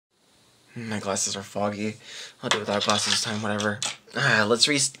My glasses are foggy. I'll do it without glasses this time, whatever.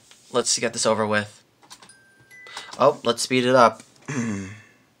 Let's get this over with. Oh, let's speed it up.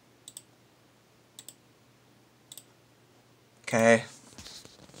 Okay.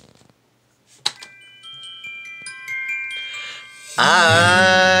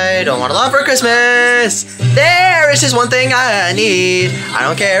 I don't want a lot for Christmas. There is just one thing I need. I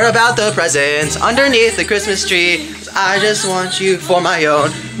don't care about the presents underneath the Christmas tree. 'Cause I just want you for my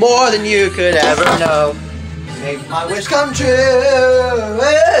own, more than you could ever know. Make my wish come true.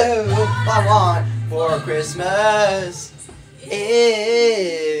 I want for Christmas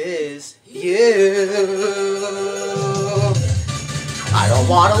is you. I don't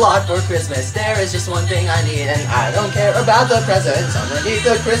want a lot for Christmas, there is just one thing I need. And I don't care about the presents underneath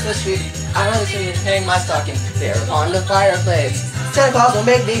the Christmas tree. I don't need to hang my stocking there on the fireplace. Santa Claus will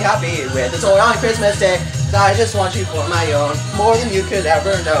make me happy with a toy on Christmas Day. 'Cause I just want you for my own, more than you could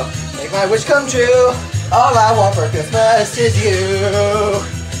ever know. Make my wish come true. All I want for Christmas is you.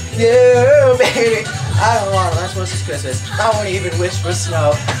 You, baby. I don't want much for Christmas. I won't even wish for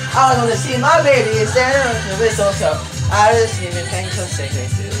snow. I want to see my baby standing on the mistletoe. I just even hang some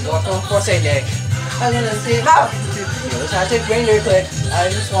sickness to walk home for St. Nick. I'm gonna see how the magic reindeer click. I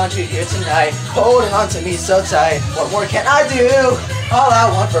just want you here tonight, holding on to me so tight. What more can I do? All I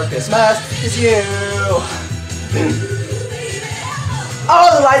want for Christmas is you.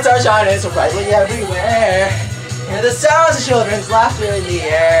 All the lights are shining so brightly everywhere. Hear the sounds of children's laughter in the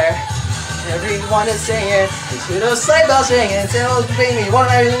air. Everyone is singing, to those sleigh bells ringing. Santa bring me one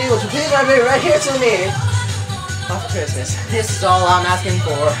night in the needle to please my baby right here to me. For Christmas, this is all I'm asking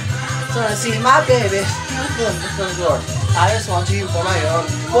for. So I see my baby from the door. I just want you for my own,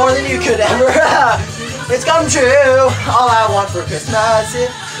 more than you could ever have. It's come true. All I want for Christmas is,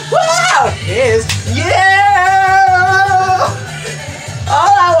 is you.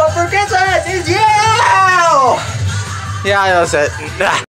 All I want for Christmas is you. Yeah, that's it.